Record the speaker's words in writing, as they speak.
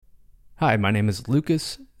Hi, my name is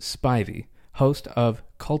Lucas Spivey, host of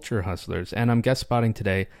Culture Hustlers, and I'm guest spotting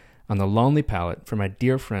today on the Lonely Palette for my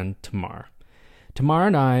dear friend Tamar. Tamar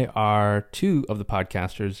and I are two of the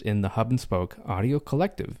podcasters in the Hub and Spoke Audio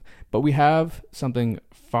Collective, but we have something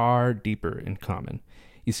far deeper in common.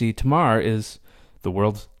 You see, Tamar is the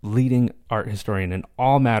world's leading art historian in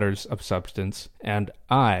all matters of substance, and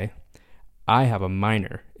I have a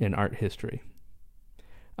minor in art history.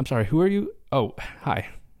 I'm sorry, who are you? Oh, hi.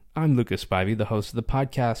 I'm Lucas Spivey, the host of the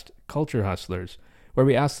podcast Culture Hustlers, where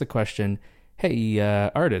we ask the question, hey,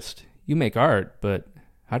 artist, you make art, but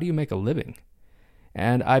how do you make a living?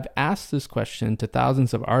 And I've asked this question to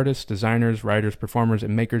thousands of artists, designers, writers, performers,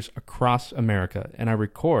 and makers across America, and I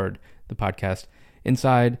record the podcast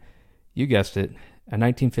inside, you guessed it, a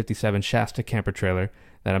 1957 Shasta camper trailer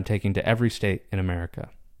that I'm taking to every state in America.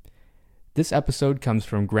 This episode comes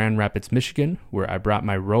from Grand Rapids, Michigan, where I brought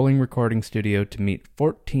my rolling recording studio to meet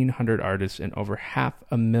 1,400 artists and over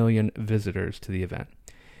 500,000 visitors to the event.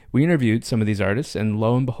 We interviewed some of these artists, and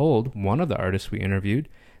lo and behold, one of the artists we interviewed,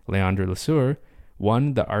 Leandre Lesueur,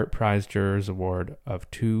 won the Art Prize Jurors Award of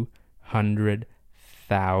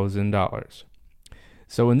 $200,000.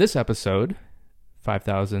 So in this episode,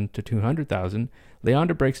 $5,000 to $200,000,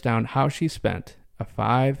 Leandre breaks down how she spent a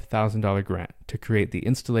 $5,000 grant to create the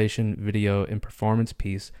installation, video, and performance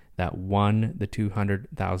piece that won the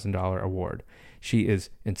 $200,000 award. She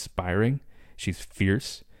is inspiring, she's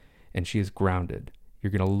fierce, and she is grounded.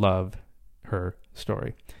 You're going to love her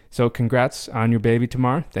story. So congrats on your baby,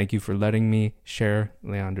 Tamar. Thank you for letting me share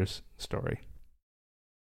Leandre's story.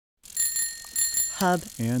 Hub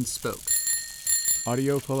and Spoke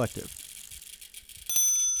Audio Collective.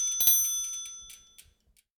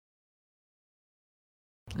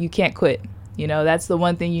 You can't quit. You know, that's the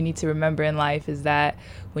one thing you need to remember in life is that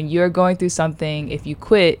when you're going through something, if you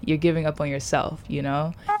quit, you're giving up on yourself, you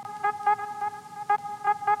know?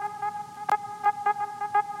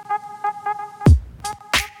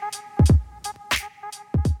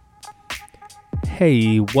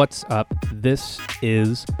 Hey, what's up? This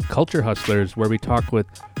is Culture Hustlers, where we talk with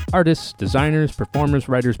artists, designers, performers,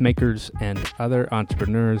 writers, makers, and other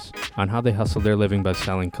entrepreneurs on how they hustle their living by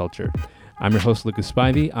selling culture. I'm your host, Lucas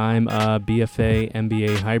Spivey. I'm a BFA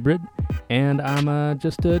MBA hybrid, and I'm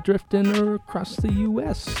just drifting across the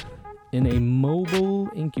U.S. in a mobile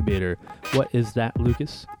incubator. What is that,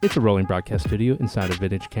 Lucas? It's a rolling broadcast studio inside a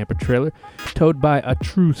vintage camper trailer, towed by a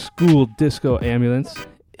true school disco ambulance.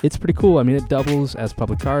 It's pretty cool. I mean, it doubles as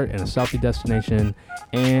public art and a selfie destination,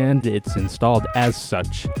 and it's installed as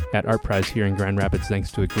such at Art Prize here in Grand Rapids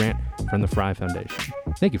thanks to a grant from the Fry Foundation.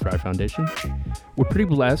 Thank you, Fry Foundation. We're pretty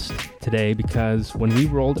blessed today because when we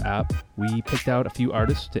rolled up, we picked out a few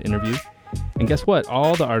artists to interview, and guess what?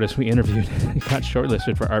 All the artists we interviewed got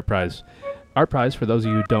shortlisted for Art Prize. Art Prize, for those of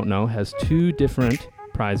you who don't know, has two different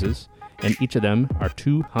prizes, and each of them are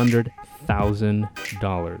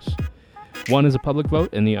 $200,000. One is a public vote,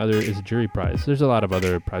 and the other is a jury prize. There's a lot of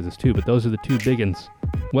other prizes too, but those are the two big ones.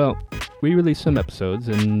 Well, we released some episodes,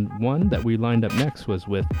 and one that we lined up next was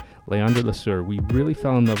with Leandre Lesueur. We really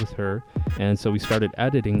fell in love with her, and so we started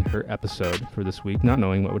editing her episode for this week, not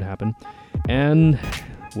knowing what would happen. And,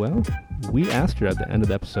 well, we asked her at the end of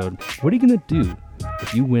the episode, what are you going to do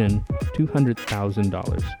if you win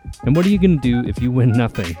 $200,000? And what are you going to do if you win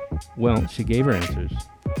nothing? Well, she gave her answers.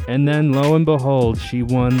 And then, lo and behold, she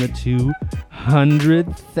won the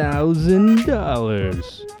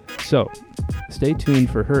 $200,000. So, stay tuned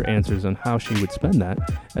for her answers on how she would spend that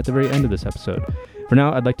at the very end of this episode. For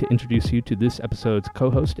now, I'd like to introduce you to this episode's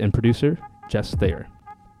co-host and producer, Jess Thayer.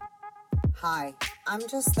 Hi, I'm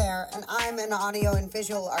Jess Thayer, and I'm an audio and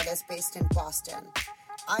visual artist based in Boston.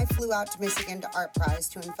 I flew out to Michigan to Art Prize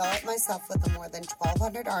to envelop myself with the more than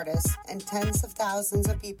 1,200 artists and tens of thousands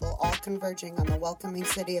of people all converging on the welcoming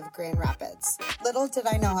city of Grand Rapids. Little did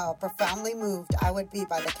I know how profoundly moved I would be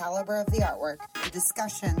by the caliber of the artwork, the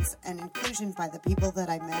discussions, and inclusion by the people that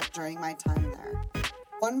I met during my time there.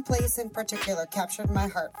 One place in particular captured my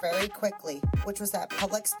heart very quickly, which was at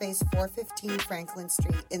Public Space 415 Franklin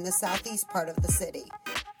Street in the southeast part of the city.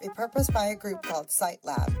 Repurposed by a group called Site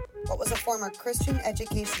Lab, what was a former Christian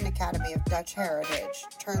Education Academy of Dutch heritage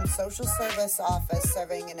turned social service office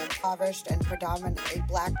serving an impoverished and predominantly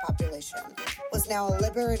black population, was now a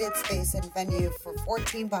liberated space and venue for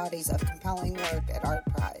 14 bodies of compelling work at Art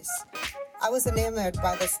Prize. I was enamored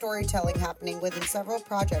by the storytelling happening within several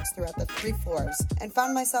projects throughout the 3 floors and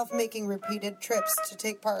found myself making repeated trips to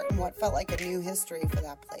take part in what felt like a new history for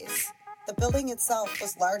that place. The building itself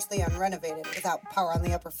was largely unrenovated without power on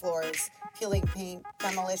the upper floors, peeling paint,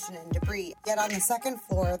 demolition, and debris. Yet on the second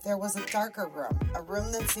floor, there was a darker room, a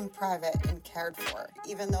room that seemed private and cared for,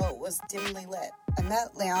 even though it was dimly lit. I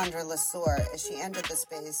met Leandra Lesueur as she entered the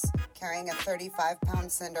space, carrying a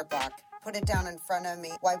 35-pound cinder block, put it down in front of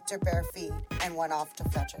me, wiped her bare feet, and went off to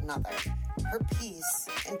fetch another. Her piece,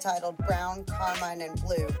 entitled Brown, Carmine, and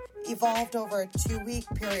Blue, evolved over a 2-week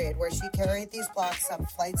period where she carried these blocks up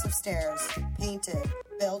flights of stairs, painted,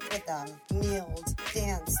 built with them, kneeled,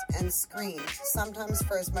 danced, and screamed, sometimes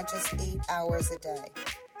for as much as 8 hours a day.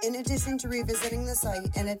 In addition to revisiting the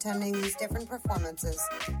site and attending these different performances,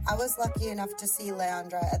 I was lucky enough to see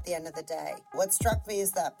Leandra at the end of the day. What struck me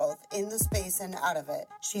is that both in the space and out of it,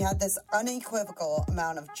 she had this unequivocal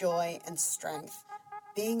amount of joy and strength.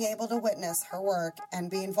 Being able to witness her work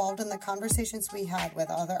and be involved in the conversations we had with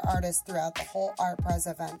other artists throughout the whole Art Prize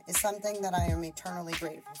event is something that I am eternally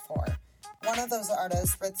grateful for. One of those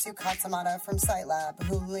artists, Ritsu Katsamata from SiteLab,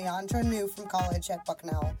 who Leandra knew from college at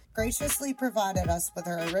Bucknell, graciously provided us with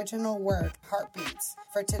her original work, Heartbeats,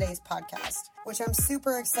 for today's podcast, which I'm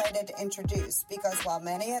super excited to introduce because while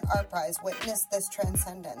many at Art Prize witnessed this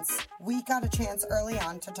transcendence, we got a chance early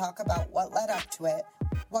on to talk about what led up to it,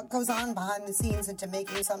 what goes on behind the scenes into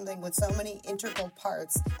making something with so many integral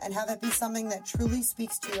parts, and have it be something that truly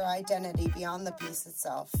speaks to your identity beyond the piece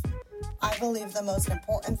itself. I believe the most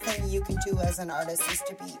important thing you can do as an artist is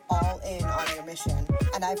to be all in on your mission,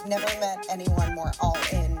 and I've never met anyone more all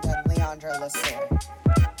in than Leandra Lesueur.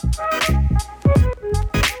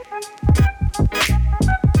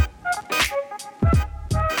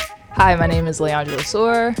 Hi, my name is Leandra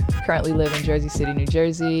Lesueur. Currently live in Jersey City, New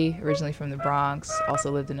Jersey, originally from the Bronx,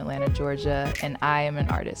 also lived in Atlanta, Georgia, and I am an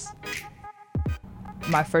artist.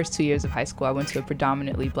 My first 2 years of high school, I went to a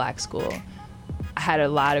predominantly black school. I had a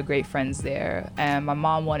lot of great friends there, and my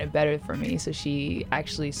mom wanted better for me, so she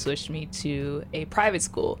actually switched me to a private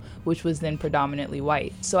school, which was then predominantly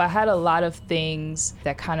white. So I had a lot of things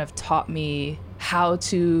that kind of taught me how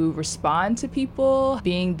to respond to people.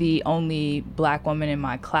 Being the only black woman in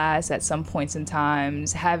my class at some points in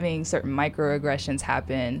times, having certain microaggressions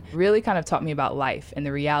happen, really kind of taught me about life and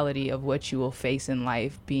the reality of what you will face in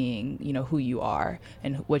life, being, who you are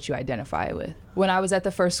and what you identify with. When I was at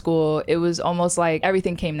the first school, it was almost like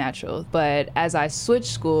everything came natural. But as I switched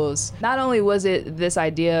schools, not only was it this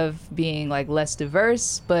idea of being like less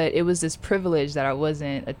diverse, but it was this privilege that I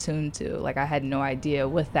wasn't attuned to. Like I had no idea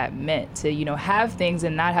what that meant to, have things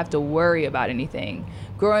and not have to worry about anything.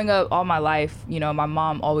 Growing up all my life, my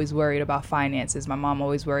mom always worried about finances. My mom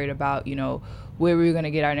always worried about, where we were going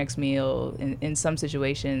to get our next meal, in some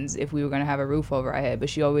situations, if we were going to have a roof over our head. But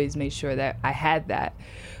she always made sure that I had that.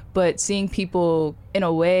 But seeing people, in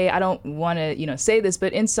a way, I don't want to, say this,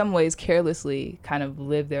 but in some ways carelessly kind of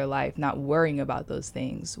live their life, not worrying about those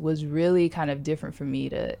things, was really kind of different for me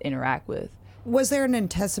to interact with. Was there an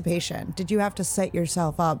anticipation? Did you have to set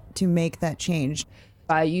yourself up to make that change?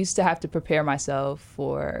 I used to have to prepare myself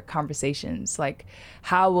for conversations, like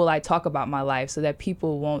how will I talk about my life so that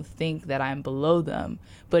people won't think that I'm below them,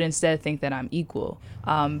 but instead think that I'm equal.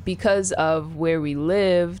 Because of where we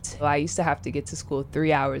lived, I used to have to get to school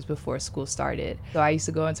 3 hours before school started. So I used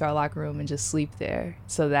to go into our locker room and just sleep there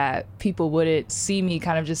so that people wouldn't see me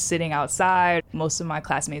kind of just sitting outside. Most of my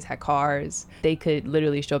classmates had cars. They could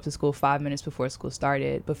literally show up to school 5 minutes before school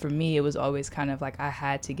started. But for me, it was always kind of like I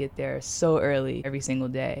had to get there so early every single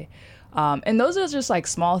day. And those are just like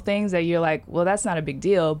small things that you're like, well, that's not a big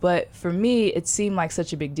deal. But for me, it seemed like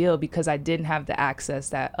such a big deal because I didn't have the access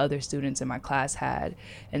that other students in my class had.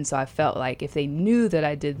 And so I felt like if they knew that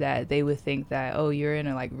I did that, they would think that, oh, you're in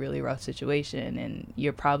a like really rough situation and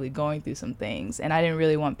you're probably going through some things. And I didn't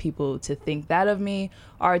really want people to think that of me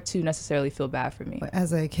or to necessarily feel bad for me.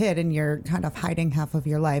 As a kid and you're kind of hiding half of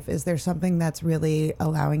your life, is there something that's really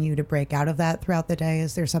allowing you to break out of that throughout the day?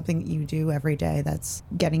 Is there something you do every day that's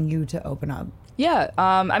getting you to open up? Yeah.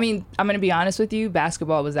 I'm going to be honest with you.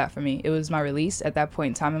 Basketball was that for me. It was my release at that point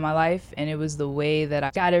in time in my life. And it was the way that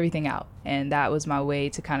I got everything out. And that was my way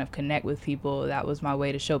to kind of connect with people. That was my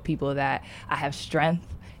way to show people that I have strength.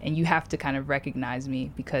 And you have to kind of recognize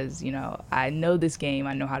me because, I know this game.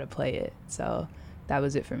 I know how to play it. So that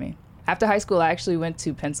was it for me. After high school, I actually went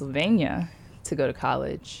to Pennsylvania to go to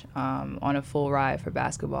college on a full ride for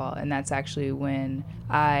basketball. And that's actually when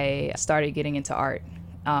I started getting into art.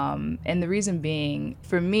 And the reason being,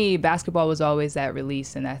 for me, basketball was always that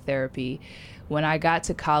release and that therapy. When I got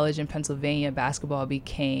to college in Pennsylvania, basketball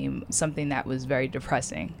became something that was very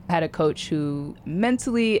depressing. I had a coach who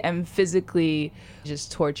mentally and physically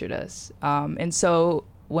just tortured us. And so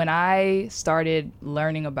when I started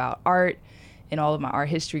learning about art in all of my art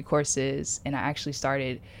history courses, and I actually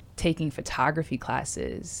started taking photography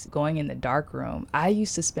classes, going in the dark room. I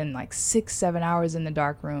used to spend like 6-7 hours in the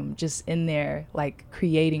dark room, just in there, like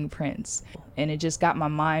creating prints. And it just got my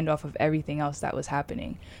mind off of everything else that was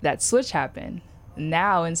happening. That switch happened.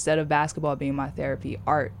 Now, instead of basketball being my therapy,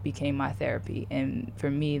 art became my therapy. And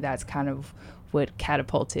for me, that's kind of what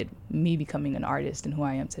catapulted me becoming an artist and who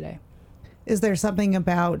I am today. Is there something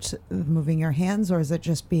about moving your hands, or is it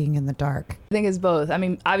just being in the dark? I think it's both. I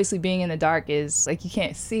mean, obviously being in the dark is like you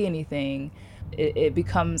can't see anything. It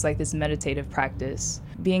becomes like this meditative practice.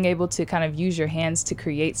 Being able to kind of use your hands to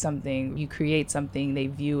create something. You create something, they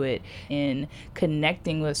view it, in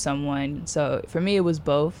connecting with someone. So for me, it was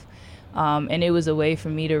both. And it was a way for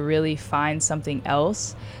me to really find something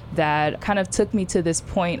else that kind of took me to this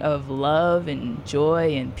point of love and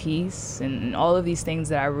joy and peace and all of these things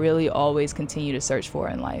that I really always continue to search for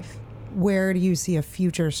in life. Where do you see a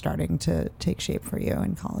future starting to take shape for you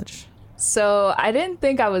in college? So I didn't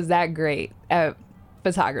think I was that great at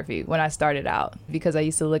photography when I started out, because I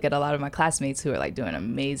used to look at a lot of my classmates who are like doing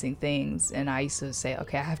amazing things, and I used to say,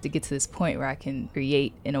 okay, I have to get to this point where I can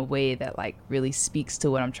create in a way that like really speaks to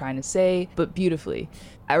what I'm trying to say, but beautifully.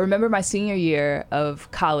 I remember my senior year of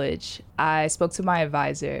college, I spoke to my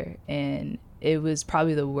advisor, and it was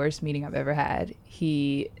probably the worst meeting I've ever had.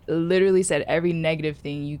 He literally said every negative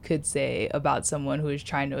thing you could say about someone who is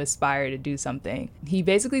trying to aspire to do something. He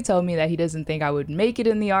basically told me that he doesn't think I would make it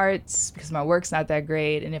in the arts because my work's not that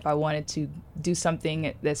great, and if I wanted to do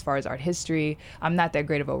something as far as art history, I'm not that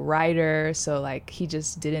great of a writer, so like he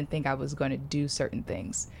just didn't think I was going to do certain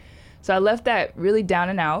things. So I left that really down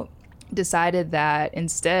and out. Decided that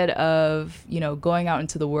instead of, going out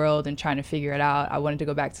into the world and trying to figure it out, I wanted to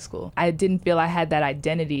go back to school. I didn't feel I had that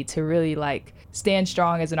identity to really like stand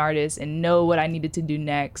strong as an artist and know what I needed to do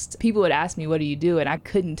next. People would ask me, what do you do? And I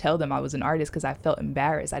couldn't tell them I was an artist because I felt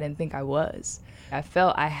embarrassed. I didn't think I was. I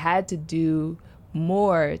felt I had to do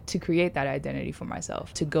more to create that identity for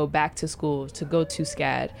myself. To go back to school, to go to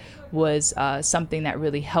SCAD was something that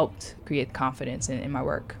really helped create confidence in my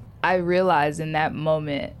work. I realized in that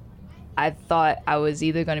moment, I thought I was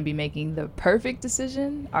either going to be making the perfect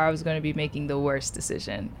decision or I was going to be making the worst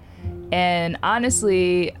decision. And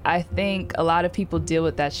honestly, I think a lot of people deal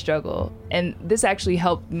with that struggle. And this actually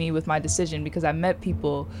helped me with my decision because I met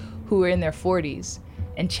people who were in their 40s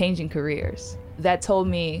and changing careers. That told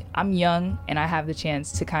me I'm young and I have the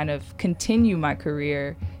chance to kind of continue my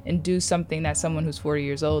career and do something that someone who's 40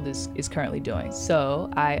 years old is currently doing.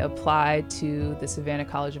 So I applied to the Savannah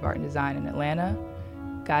College of Art and Design in Atlanta.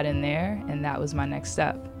 Got in there, and that was my next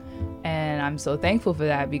step. And I'm so thankful for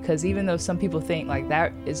that, because even though some people think like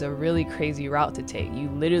that is a really crazy route to take, you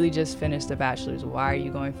literally just finished a bachelor's, why are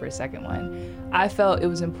you going for a second one? I felt it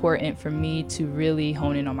was important for me to really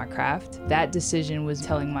hone in on my craft. That decision was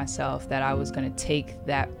telling myself that I was going to take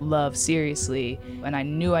that love seriously, and I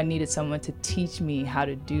knew I needed someone to teach me how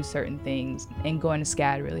to do certain things, and going to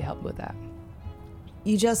SCAD really helped with that.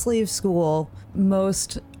 You just leave school.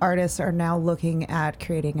 Most artists are now looking at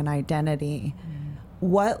creating an identity.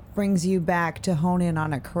 What brings you back to hone in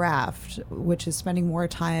on a craft, which is spending more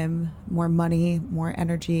time, more money, more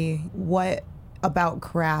energy? What about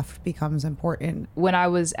craft becomes important? When I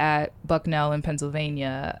was at Bucknell in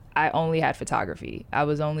Pennsylvania, I only had photography. I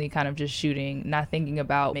was only kind of just shooting, not thinking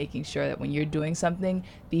about making sure that when you're doing something,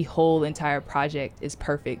 the whole entire project is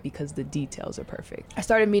perfect because the details are perfect. I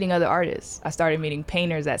started meeting other artists. I started meeting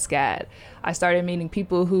painters at SCAD. I started meeting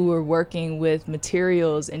people who were working with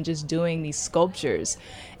materials and just doing these sculptures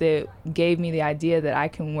that gave me the idea that I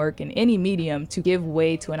can work in any medium to give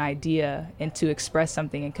way to an idea and to express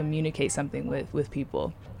something and communicate something with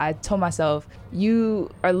people. I told myself, you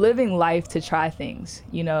are living life to try things.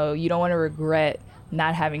 You don't want to regret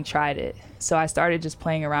not having tried it. So I started just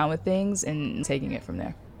playing around with things and taking it from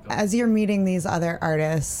there. As you're meeting these other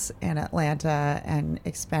artists in Atlanta and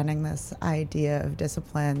expanding this idea of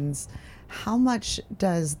disciplines, how much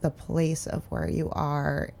does the place of where you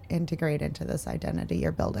are integrate into this identity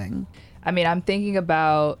you're building? I mean, I'm thinking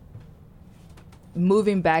about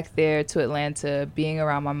moving back there to Atlanta, being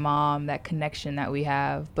around my mom, that connection that we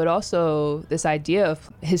have, but also this idea of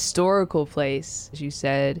historical place. As you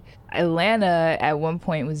said, Atlanta at one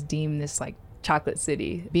point was deemed this like chocolate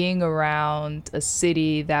city, being around a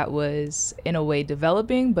city that was in a way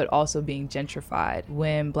developing but also being gentrified.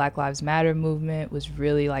 When Black Lives Matter movement was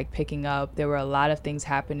really like picking up, there were a lot of things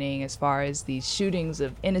happening as far as these shootings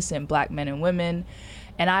of innocent Black men and women.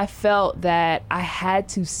 And I felt that I had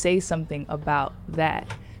to say something about that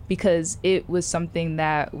because it was something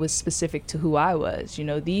that was specific to who I was. You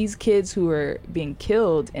know, these kids who were being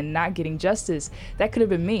killed and not getting justice, that could have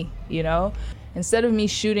been me, you know? Instead of me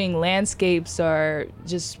shooting landscapes or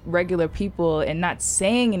just regular people and not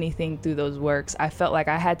saying anything through those works, I felt like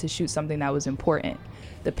I had to shoot something that was important.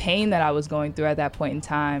 The pain that I was going through at that point in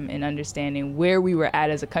time, and understanding where we were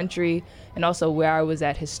at as a country, and also where I was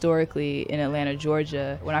at historically in Atlanta,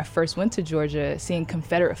 Georgia. When I first went to Georgia, seeing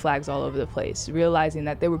Confederate flags all over the place, realizing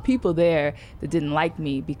that there were people there that didn't like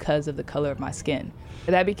me because of the color of my skin.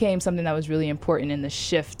 That became something that was really important in the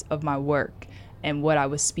shift of my work and what I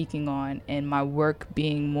was speaking on, and my work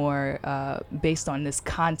being more based on this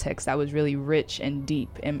context that was really rich and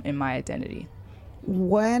deep in my identity.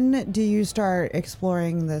 When do you start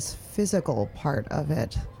exploring this physical part of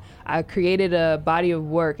it? I created a body of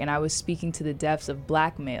work, and I was speaking to the deaths of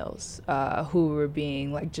Black males who were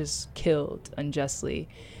being like just killed unjustly.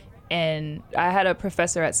 And I had a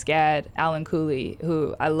professor at SCAD, Alan Cooley,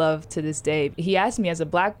 who I love to this day. He asked me, as a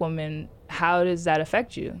Black woman, how does that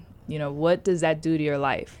affect you? You know, what does that do to your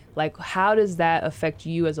life? Like, how does that affect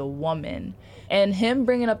you as a woman? And him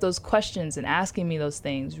bringing up those questions and asking me those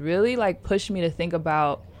things really like pushed me to think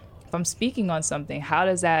about, if I'm speaking on something, how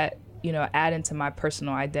does that, you know, add into my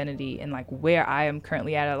personal identity, and like where I am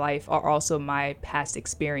currently at in life are also my past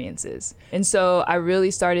experiences. And so I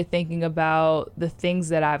really started thinking about the things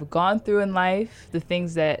that I've gone through in life, the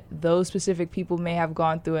things that those specific people may have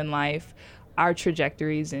gone through in life, our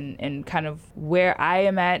trajectories, and kind of where I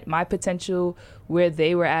am at, my potential, where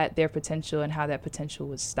they were at, their potential, and how that potential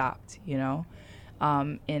was stopped, you know,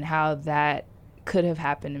 and how that could have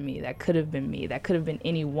happened to me, that could have been me, that could have been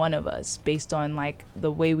any one of us, based on like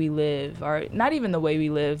the way we live, or not even the way we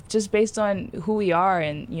live, just based on who we are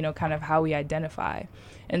and, you know, kind of how we identify.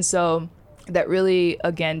 And so that really,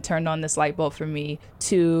 again, turned on this light bulb for me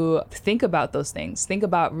to think about those things, think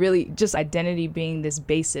about really just identity being this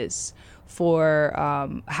basis for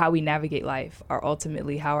how we navigate life, or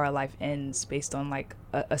ultimately how our life ends based on like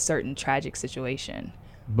a certain tragic situation.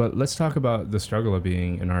 But let's talk about the struggle of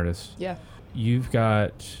being an artist. Yeah. You've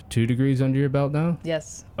got 2 degrees under your belt now?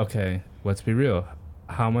 Yes. Okay, let's be real.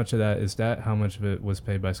 How much of that is debt? How much of it was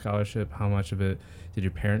paid by scholarship? How much of it did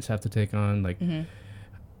your parents have to take on?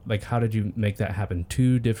 Like how did you make that happen?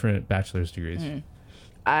 2 different bachelor's degrees.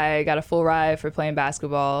 I got a full ride for playing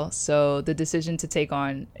basketball, so the decision to take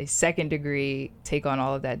on a second degree, take on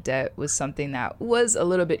all of that debt, was something that was a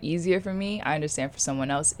little bit easier for me. I understand for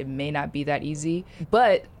someone else it may not be that easy,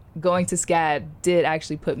 but going to SCAD did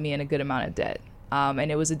actually put me in a good amount of debt.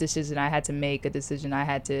 And it was a decision I had to make, a decision I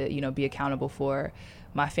had to, you know, be accountable for.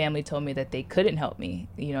 My family told me that they couldn't help me.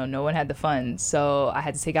 You know, no one had the funds. So I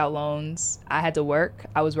had to take out loans. I had to work.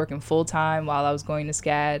 I was working full time while I was going to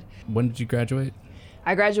SCAD. When did you graduate?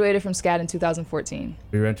 I graduated from SCAD in 2014.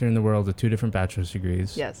 You're entering the world with 2 different bachelor's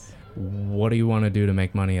degrees. Yes. What do you want to do to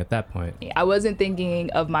make money at that point? I wasn't thinking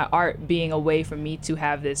of my art being a way for me to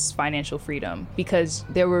have this financial freedom, because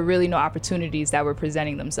there were really no opportunities that were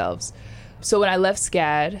presenting themselves. So when I left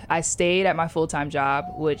SCAD, I stayed at my full-time job,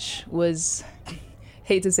 which was,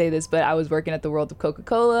 hate to say this, but I was working at the World of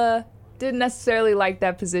Coca-Cola. Didn't necessarily like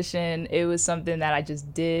that position. It was something that I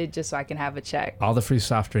just did just so I can have a check. All the free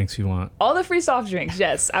soft drinks you want. All the free soft drinks,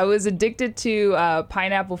 yes. I was addicted to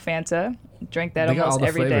pineapple Fanta. Drank that almost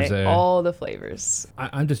every day. There. All the flavors.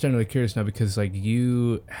 I'm just generally curious now, because like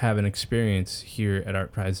you have an experience here at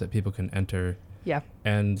Art Prize that people can enter. Yeah.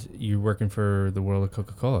 And you're working for the World of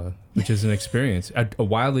Coca-Cola, which is an experience, a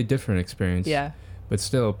wildly different experience. Yeah. But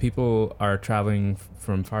still, people are traveling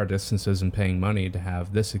from far distances and paying money to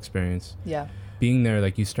have this experience. Yeah. Being there,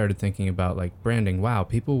 like you started thinking about like branding. Wow,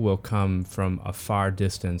 people will come from a far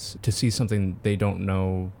distance to see something they don't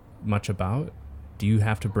know much about. Do you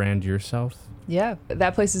have to brand yourself? Yeah,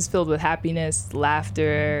 that place is filled with happiness,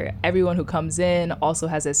 laughter. Everyone who comes in also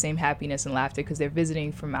has that same happiness and laughter because they're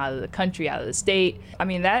visiting from out of the country, out of the state. I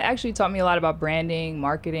mean, that actually taught me a lot about branding,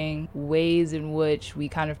 marketing, ways in which we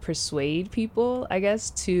kind of persuade people, I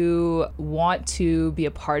guess, to want to be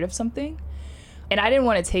a part of something. And I didn't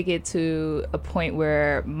want to take it to a point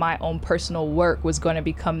where my own personal work was going to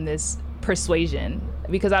become this persuasion,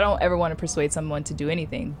 because I don't ever want to persuade someone to do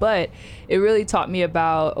anything. But it really taught me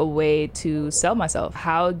about a way to sell myself.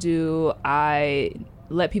 How do I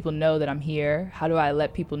let people know that I'm here? How do I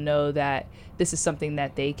let people know that this is something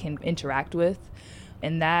that they can interact with?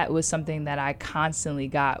 And that was something that I constantly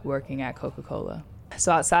got working at Coca-Cola.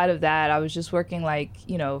 So outside of that, I was just working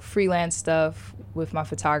freelance stuff with my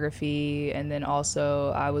photography. And then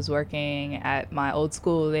also I was working at my old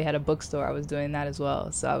school. They had a bookstore. I was doing that as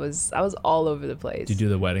well. So I was all over the place. Did you do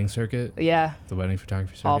the wedding circuit? Yeah. The wedding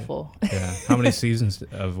photography circuit? Awful. Yeah. How many seasons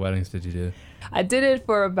of weddings did you do? I did it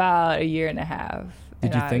for about a year and a half.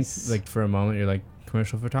 Did you think for a moment, you're like,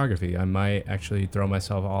 commercial photography, I might actually throw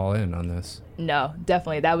myself all in on this? No,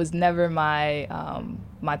 definitely. That was never my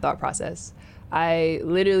my thought process. I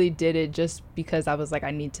literally did it just because I was like,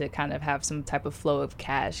 I need to kind of have some type of flow of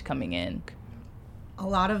cash coming in. A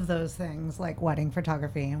lot of those things, like wedding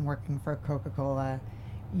photography and working for Coca-Cola,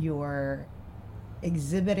 you're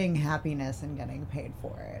exhibiting happiness and getting paid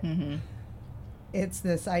for it. Mm-hmm. It's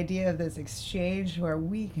this idea of this exchange where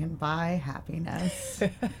we can buy happiness.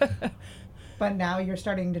 But now you're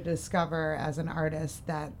starting to discover as an artist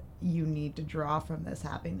that you need to draw from this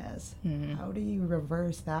happiness. Mm-hmm. How do you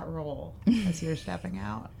reverse that role as you're stepping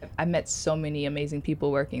out? I met so many amazing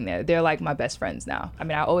people working there. They're like my best friends now. I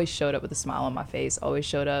mean, I always showed up with a smile on my face, always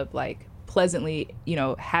showed up like pleasantly,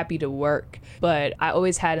 happy to work. But I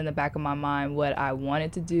always had in the back of my mind what I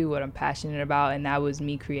wanted to do, what I'm passionate about, and that was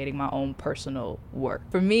me creating my own personal work.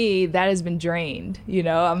 For me, that has been drained.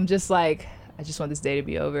 I'm just like, I just want this day to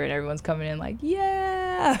be over, and everyone's coming in like,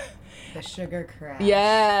 yeah. The sugar crash.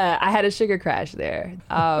 Yeah, I had a sugar crash there.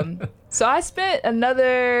 So I spent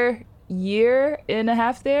another year and a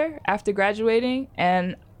half there after graduating,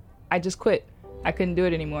 and I just quit. I couldn't do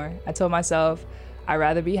it anymore. I told myself I'd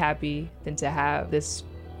rather be happy than to have this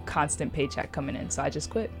constant paycheck coming in. So I just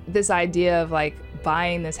quit. This idea of like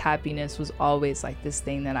buying this happiness was always like this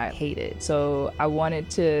thing that I hated. So I wanted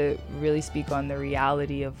to really speak on the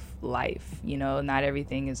reality of life. Not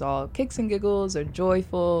everything is all kicks and giggles or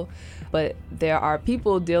joyful, but there are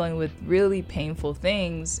people dealing with really painful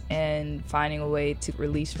things and finding a way to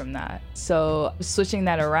release from that. So switching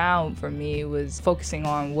that around for me was focusing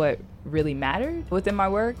on what really mattered within my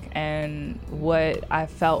work and what I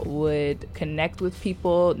felt would connect with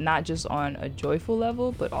people, not just on a joyful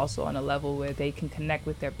level, but also on a level where they can connect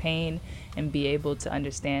with their pain and be able to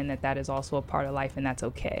understand that that is also a part of life and that's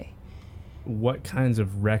okay. What kinds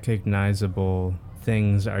of recognizable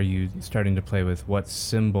things are you starting to play with? What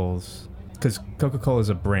symbols? Because Coca-Cola is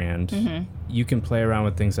a brand. Mm-hmm. You can play around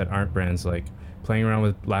with things that aren't brands, like playing around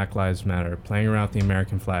with Black Lives Matter, playing around with the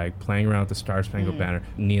American flag, playing around with the Star Spangled Banner,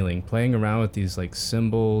 kneeling, playing around with these like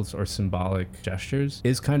symbols or symbolic gestures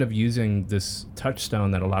is kind of using this touchstone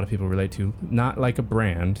that a lot of people relate to, not like a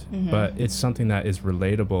brand, but it's something that is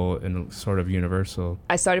relatable and sort of universal.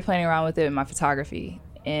 I started playing around with it in my photography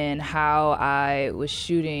and how I was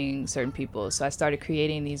shooting certain people. So I started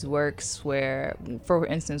creating these works where, for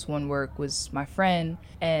instance, one work was my friend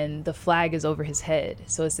and the flag is over his head.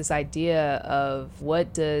 So it's this idea of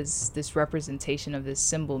what does this representation of this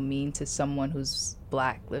symbol mean to someone who's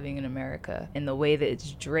Black living in America, and the way that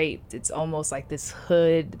it's draped, it's almost like this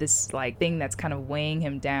hood, this like thing that's kind of weighing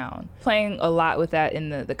him down. Playing a lot with that in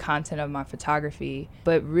the content of my photography,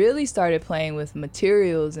 but really started playing with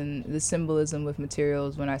materials and the symbolism with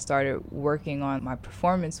materials when I started working on my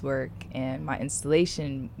performance work and my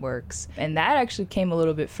installation works. And that actually came a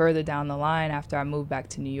little bit further down the line after I moved back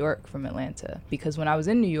to New York from Atlanta, because when I was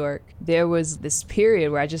in New York, there was this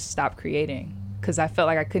period where I just stopped creating, because I felt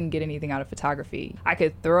like I couldn't get anything out of photography. I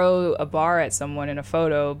could throw a bar at someone in a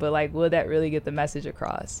photo, but like, would that really get the message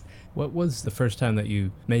across? What was the first time that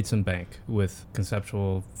you made some bank with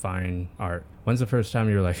conceptual fine art? When's the first time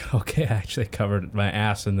you were like, okay, I actually covered my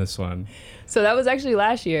ass in this one? So that was actually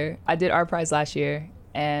last year. I did Art Prize last year,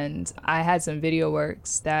 and I had some video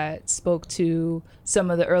works that spoke to some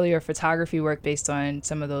of the earlier photography work based on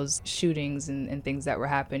some of those shootings and things that were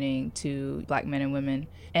happening to Black men and women.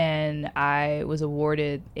 And I was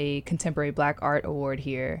awarded a Contemporary Black Art Award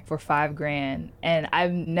here for $5,000. And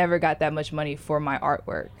I've never got that much money for my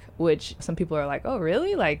artwork, which some people are like, oh,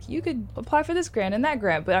 really? Like, you could apply for this grant and that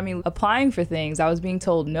grant. But I mean, applying for things, I was being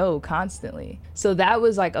told no constantly. So that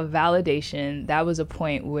was like a validation. That was a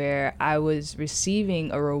point where I was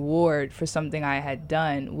receiving a reward for something I had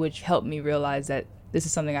done, which helped me realize that this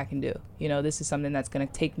is something I can do. This is something that's going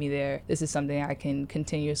to take me there. This is something I can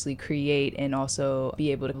continuously create and also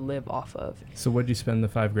be able to live off of. So what did you spend the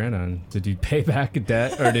 $5,000 on? Did you pay back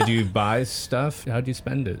debt or did you buy stuff? How'd you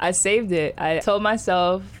spend it? I saved it. I told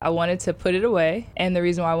myself I wanted to put it away. And the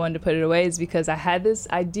reason why I wanted to put it away is because I had this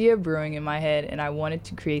idea brewing in my head and I wanted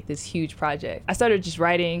to create this huge project. I started just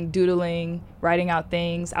writing, doodling, writing out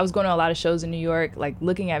things. I was going to a lot of shows in New York, like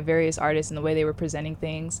looking at various artists and the way they were presenting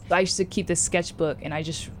things. I used to keep this sketchbook and I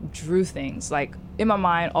just drew things. Like in my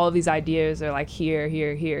mind, all of these ideas are like here.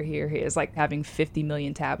 It's like having 50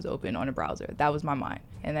 million tabs open on a browser. That was my mind.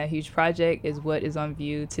 And that huge project is what is on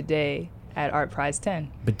view today at Art Prize 10.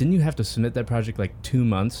 But didn't you have to submit that project like 2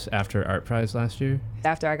 months after Art Prize last year?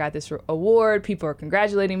 After I got this award, people are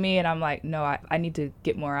congratulating me, and I'm like, no, I need to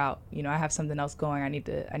get more out. You know, I have something else going. I need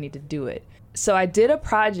to do it. So I did a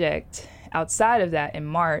project outside of that in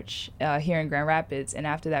March here in Grand Rapids, and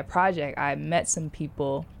after that project, I met some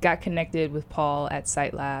people, got connected with Paul at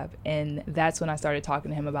Site Lab, and that's when I started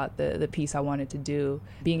talking to him about the piece I wanted to do,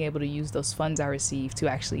 being able to use those funds I received to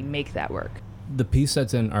actually make that work. The piece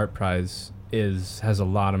that's in Art Prize has a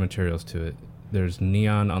lot of materials to it. There's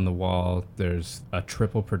neon on the wall, there's a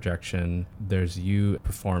triple projection, there's you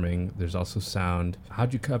performing, there's also sound.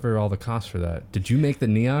 How'd you cover all the costs for that? Did you make the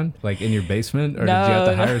neon, like in your basement, or did you have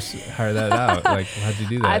to hire that out? Like, how'd you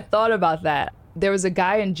do that? I thought about that. There was a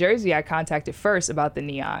guy in Jersey I contacted first about the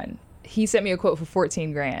neon. He sent me a quote for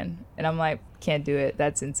 14 grand, and I'm like, can't do it,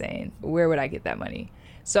 that's insane. Where would I get that money?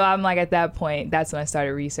 So I'm like, at that point, that's when I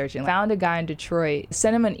started researching. Found a guy in Detroit,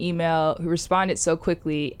 sent him an email, who responded so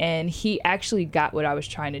quickly, and he actually got what I was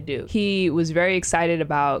trying to do. He was very excited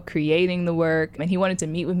about creating the work, and he wanted to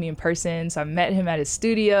meet with me in person. So I met him at his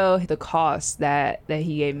studio. The cost that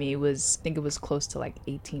he gave me was, I think it was close to like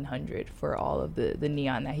 $1,800 for all of the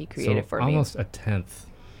neon that he created for me. Almost a tenth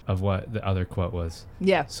of what the other quote was.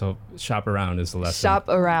 Yeah. So shop around is the lesson. Shop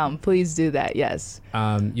around. Please do that. Yes.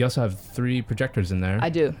 You also have 3 projectors in there. I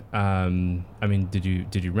do. I mean, did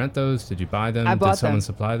you rent those? Did you buy them? I bought them. Did someone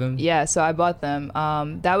supply them? Yeah, so I bought them.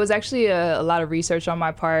 That was actually a lot of research on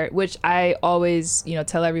my part, which I always,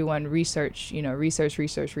 tell everyone, research.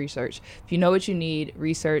 If you know what you need,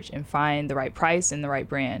 research and find the right price and the right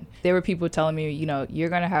brand. There were people telling me, you're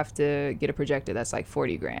going to have to get a projector that's like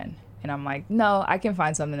 40 grand. And I'm like, no, I can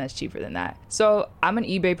find something that's cheaper than that. So I'm an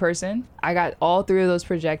eBay person. I got all 3 of those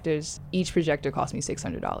projectors. Each projector cost me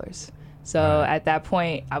 $600. So at that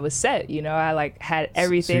point, I was set. I like had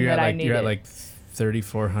everything that I needed. You're at like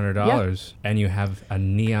 $3,400, and you have a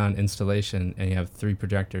neon installation, and you have 3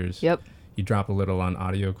 projectors. Yep. You drop a little on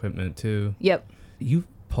audio equipment too. Yep. You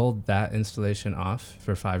pulled that installation off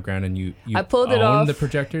for $5,000, and you I pulled it off. The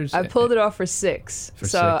projectors. I pulled it off for 6. For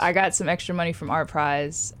so 6. I got some extra money from Art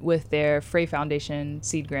Prize with their Frey Foundation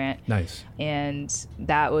seed grant. Nice. And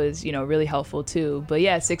that was, really helpful too. But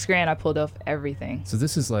yeah, $6,000, I pulled off everything. So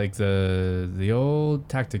this is like the old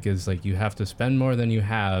tactic is like you have to spend more than you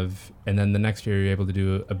have, and then the next year you're able to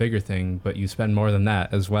do a bigger thing, but you spend more than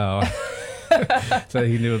that as well. So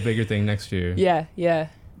you can do a bigger thing next year. Yeah.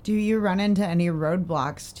 Do you run into any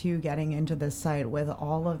roadblocks to getting into this site with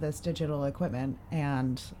all of this digital equipment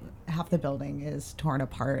and half the building is torn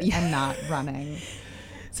apart and not running?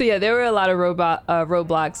 So yeah, there were a lot of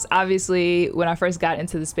roadblocks. Obviously, when I first got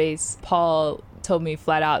into the space, Paul told me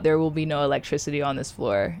flat out, there will be no electricity on this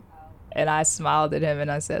floor. And I smiled at him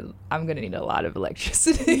and I said, I'm going to need a lot of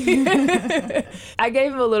electricity. I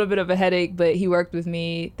gave him a little bit of a headache, but he worked with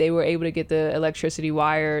me. They were able to get the electricity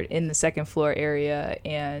wired in the second floor area.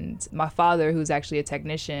 And my father, who's actually a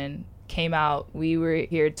technician, came out. We were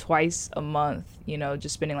here twice a month,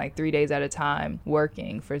 just spending like 3 days at a time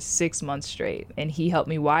working for 6 months straight. And he helped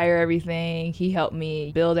me wire everything. He helped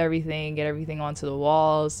me build everything, get everything onto the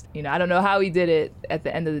walls. I don't know how he did it at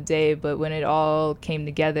the end of the day, but when it all came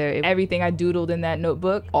together, everything I doodled in that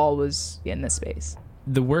notebook, all was in this space.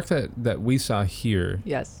 The work that we saw here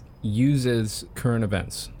Yes. uses current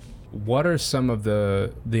events. What are some of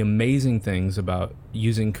the amazing things about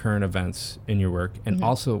using current events in your work? And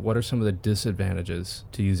also, what are some of the disadvantages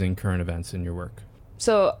to using current events in your work?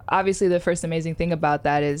 So obviously the first amazing thing about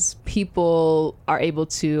that is people are able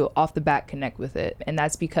to off the bat connect with it. And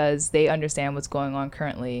that's because they understand what's going on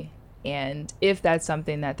currently. And if that's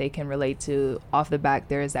something that they can relate to off the bat,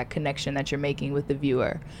 there is that connection that you're making with the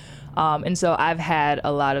viewer. And so I've had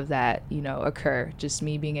a lot of that, occur, just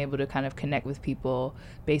me being able to kind of connect with people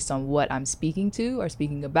based on what I'm speaking to or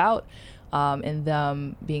speaking about, and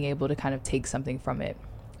them being able to kind of take something from it.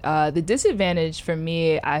 The disadvantage for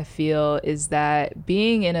me, I feel, is that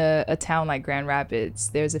being in a town like Grand Rapids,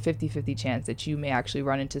 there's a 50-50 chance that you may actually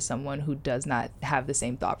run into someone who does not have the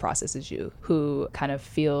same thought process as you, who kind of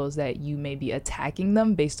feels that you may be attacking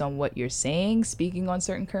them based on what you're saying, speaking on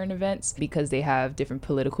certain current events, because they have different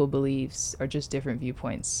political beliefs or just different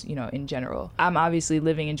viewpoints, in general. I'm obviously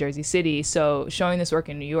living in Jersey City, so showing this work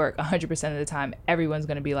in New York, 100% of the time, everyone's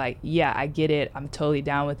going to be like, yeah, I get it. I'm totally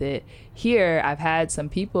down with it. Here, I've had some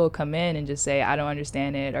people people come in and just say, I don't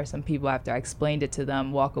understand it, or some people, after I explained it to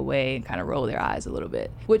them, walk away and kind of roll their eyes a little bit,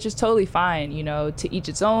 which is totally fine. You know, to each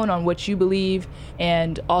its own on what you believe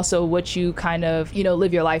and also what you kind of, you know,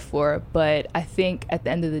 live your life for. But I think at the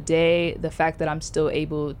end of the day, the fact that I'm still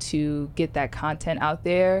able to get that content out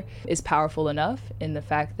there is powerful enough, in the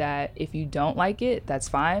fact that if you don't like it, that's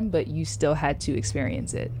fine, but you still had to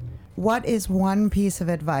experience it. What is one piece of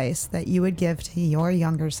advice that you would give to your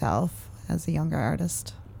younger self as a younger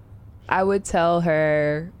artist? I would tell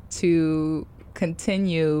her to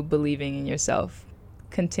continue believing in yourself,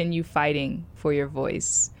 continue fighting for your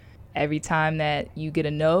voice. Every time that you get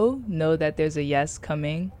a no, know that there's a yes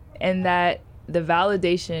coming, and that the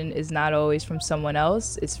validation is not always from someone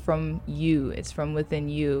else, it's from you, it's from within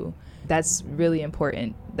you. That's really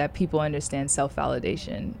important, that people understand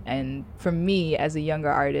self-validation. And for me, as a younger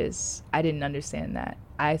artist, I didn't understand that.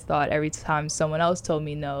 I thought every time someone else told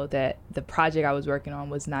me no, that the project I was working on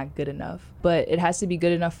was not good enough. But it has to be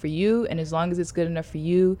good enough for you, and as long as it's good enough for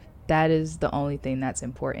you, that is the only thing that's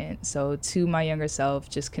important. So to my younger self,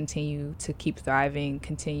 just continue to keep thriving,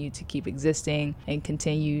 continue to keep existing, and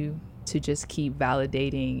continue to just keep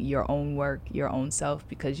validating your own work, your own self,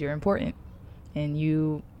 because you're important, and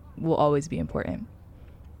you will always be important.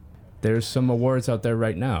 There's some awards out there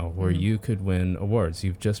right now where you could win awards.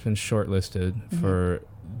 You've just been shortlisted for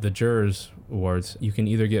the Jurors Awards. You can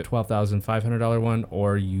either get $12,500 one,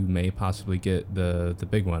 or you may possibly get the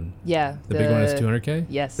big one. Yeah. The big one is $200K?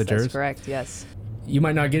 Yes, the that's Jurors? correct, yes. You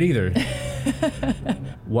might not get either.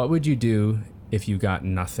 What would you do if you got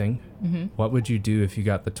nothing? What would you do if you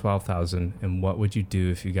got the $12,000? And what would you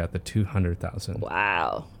do if you got the $200,000?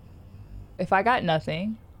 Wow. If I got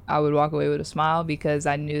nothing, I would walk away with a smile, because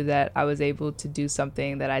I knew that I was able to do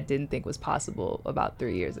something that I didn't think was possible about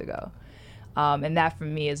 3 years ago. And that for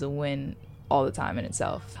me is a win all the time in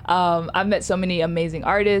itself. I've met so many amazing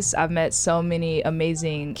artists. I've met so many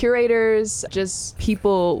amazing curators, just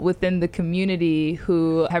people within the community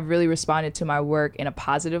who have really responded to my work in a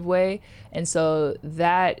positive way. And so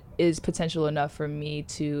that is potential enough for me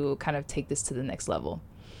to kind of take this to the next level.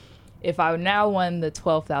 If I now won the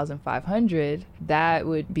 $12,500, that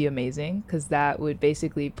would be amazing, because that would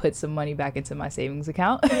basically put some money back into my savings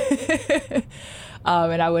account.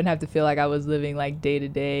 And I wouldn't have to feel like I was living like day to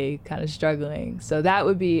day, kind of struggling. So that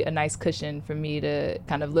would be a nice cushion for me to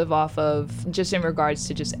kind of live off of, just in regards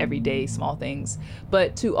to just everyday small things,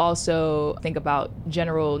 but to also think about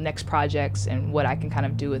general next projects and what I can kind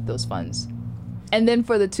of do with those funds. And then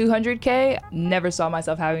for the $200K, never saw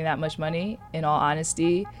myself having that much money, in all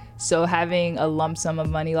honesty. So having a lump sum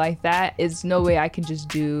of money like that is no way I can just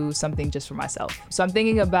do something just for myself. So I'm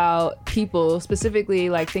thinking about people,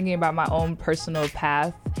 specifically like thinking about my own personal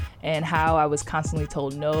path and how I was constantly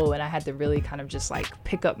told no, and I had to really kind of just like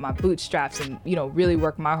pick up my bootstraps and, you know, really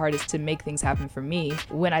work my hardest to make things happen for me.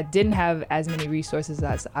 When I didn't have as many resources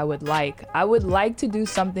as I would like to do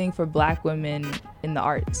something for Black women in the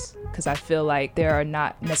arts, because I feel like there are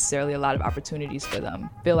not necessarily a lot of opportunities for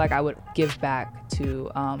them. I feel like I would give back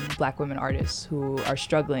to Black women artists who are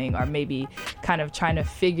struggling, or maybe kind of trying to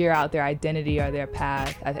figure out their identity or their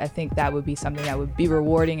path. I think that would be something that would be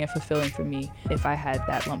rewarding and fulfilling for me if I had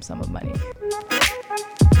that lump sum of money.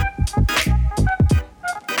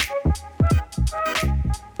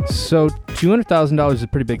 So $200,000 is a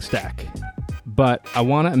pretty big stack, but I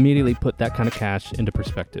want to immediately put that kind of cash into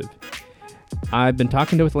perspective. I've been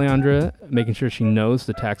talking with Leandra, making sure she knows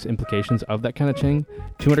the tax implications of that kind of thing.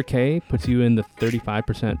 $200K puts you in the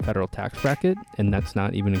 35% federal tax bracket, and that's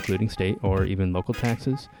not even including state or even local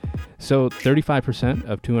taxes. So 35%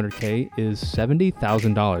 of $200K is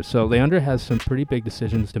 $70,000. So Leandra has some pretty big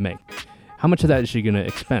decisions to make. How much of that is she going to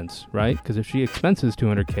expense, right? Because if she expenses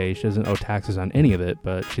 $200K, she doesn't owe taxes on any of it,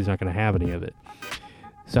 but she's not going to have any of it.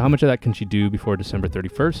 So how much of that can she do before December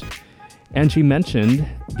 31st? And she mentioned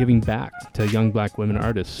giving back to young Black women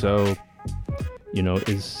artists. So, you know,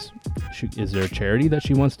 is there a charity that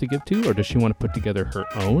she wants to give to, or does she want to put together her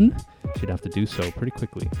own? She'd have to do so pretty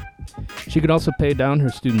quickly. She could also pay down her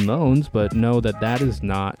student loans, but know that that is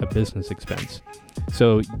not a business expense.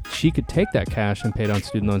 So she could take that cash and pay down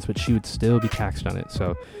student loans, but she would still be taxed on it.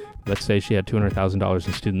 So let's say she had $200,000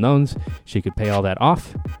 in student loans. She could pay all that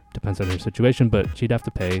off. Depends on her situation, but she'd have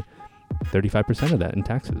to pay 35% of that in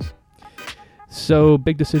taxes. So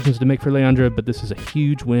big decisions to make for Leandra, but this is a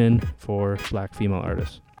huge win for Black female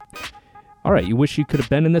artists. All right, you wish you could have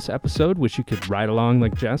been in this episode, wish you could ride along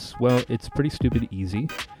like Jess? Well, it's pretty stupid easy.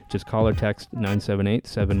 Just call or text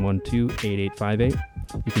 978-712-8858.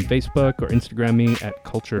 You can Facebook or Instagram me at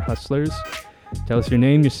Culture Hustlers. Tell us your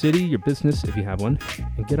name, your city, your business, if you have one,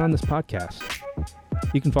 and get on this podcast.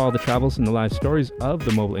 You can follow the travels and the live stories of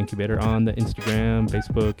the Mobile Incubator on the Instagram,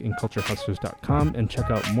 Facebook, and culturehustlers.com, and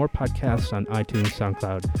check out more podcasts on iTunes,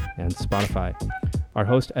 SoundCloud, and Spotify. Our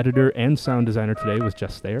host, editor, and sound designer today was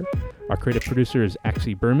Just There. Our creative producer is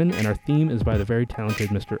Axie Berman, and our theme is by the very talented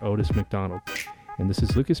Mr. Otis McDonald. And this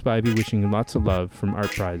is Lucas Spivey wishing you lots of love from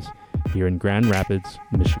Art Prize here in Grand Rapids,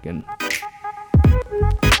 Michigan.